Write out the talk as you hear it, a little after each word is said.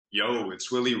Yo, it's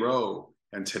Willie Rowe,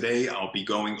 and today I'll be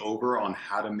going over on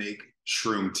how to make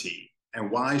shroom tea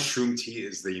and why shroom tea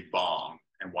is the bomb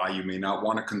and why you may not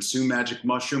want to consume magic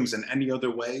mushrooms in any other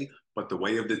way but the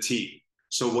way of the tea.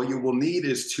 So what you will need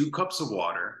is 2 cups of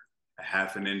water, a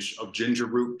half an inch of ginger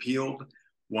root peeled,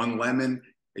 1 lemon,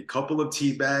 a couple of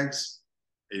tea bags,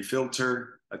 a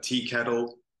filter, a tea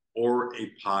kettle, or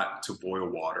a pot to boil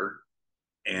water,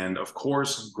 and of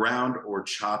course, ground or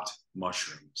chopped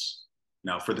mushrooms.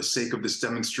 Now, for the sake of this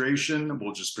demonstration,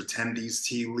 we'll just pretend these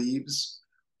tea leaves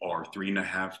are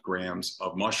 3.5 grams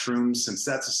of mushrooms, since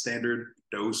that's a standard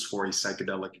dose for a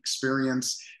psychedelic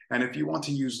experience. And if you want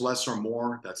to use less or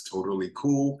more, that's totally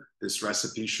cool. This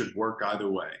recipe should work either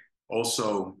way.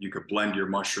 Also, you could blend your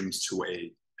mushrooms to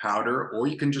a powder, or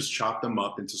you can just chop them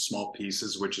up into small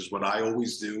pieces, which is what I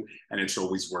always do, and it's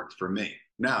always worked for me.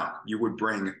 Now, you would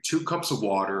bring 2 cups of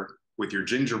water with your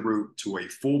ginger root to a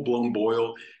full-blown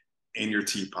boil in your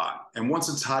teapot. And once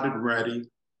it's hot and ready,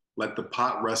 let the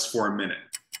pot rest for a minute.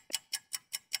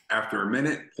 After a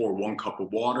minute, pour 1 cup of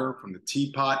water from the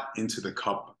teapot into the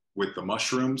cup with the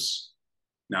mushrooms.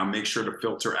 Now make sure to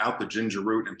filter out the ginger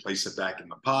root and place it back in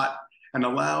the pot and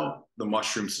allow the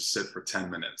mushrooms to sit for 10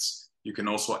 minutes. You can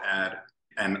also add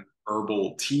an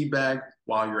herbal tea bag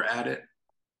while you're at it.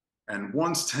 And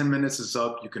once 10 minutes is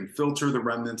up, you can filter the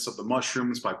remnants of the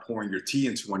mushrooms by pouring your tea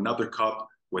into another cup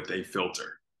with a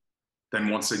filter. Then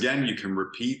once again, you can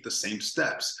repeat the same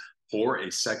steps. Pour a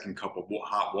 2nd cup of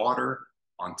hot water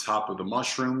on top of the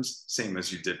mushrooms, same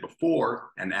as you did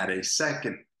before, and add a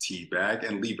second tea bag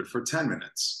and leave it for 10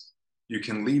 minutes. You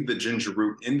can leave the ginger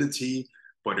root in the tea,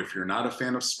 but if you're not a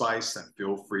fan of spice, then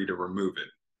feel free to remove it.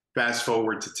 Fast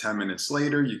forward to 10 minutes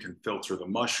later, you can filter the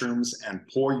mushrooms and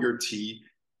pour your tea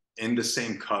in the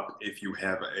same cup if you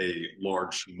have a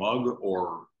large mug,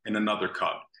 or in another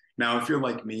cup. Now, if you're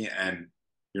like me and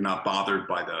you're not bothered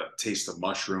by the taste of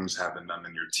mushrooms, having them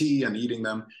in your tea and eating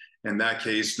them, in that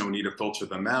case, no need to filter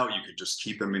them out. You could just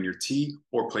keep them in your tea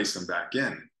or place them back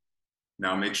in.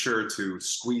 Now make sure to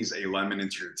squeeze a lemon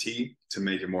into your tea to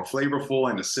make it more flavorful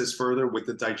and assist further with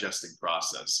the digesting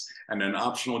process. And an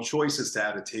optional choice is to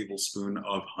add a tablespoon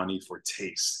of honey for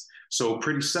taste. So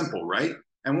pretty simple, right?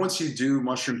 And once you do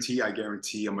mushroom tea, I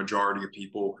guarantee a majority of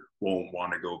people won't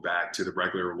want to go back to the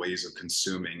regular ways of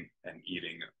consuming and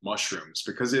eating mushrooms,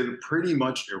 because it pretty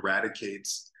much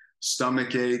eradicates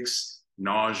stomach aches,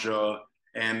 nausea,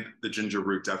 and the ginger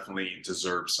root definitely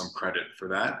deserves some credit for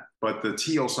that. But the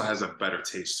tea also has a better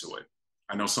taste to it.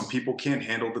 I know some people can't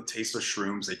handle the taste of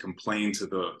shrooms. They complain to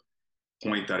the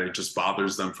point that it just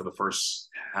bothers them for the first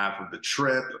half of the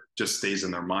trip, just stays in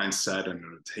their mindset and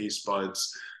their taste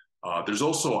buds. There's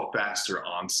also a faster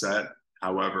onset.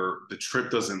 However, the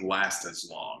trip doesn't last as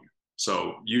long.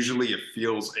 So usually it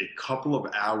feels a couple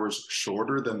of hours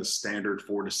shorter than the standard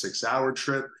 4 to 6 hour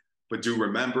trip. But do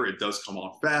remember, it does come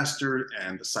on faster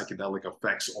and the psychedelic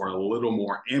effects are a little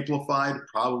more amplified,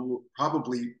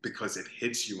 probably because it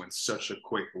hits you in such a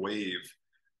quick wave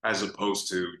as opposed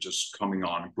to just coming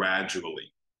on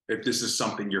gradually. If this is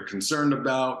something you're concerned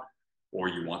about, or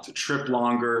you want to trip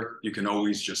longer, you can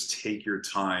always just take your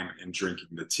time in drinking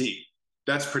the tea.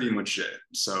 That's pretty much it.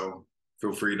 So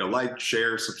feel free to like,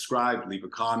 share, subscribe, leave a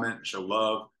comment, show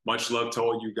love. Much love to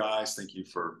all you guys. Thank you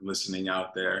for listening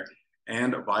out there.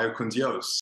 And vaya con Dios.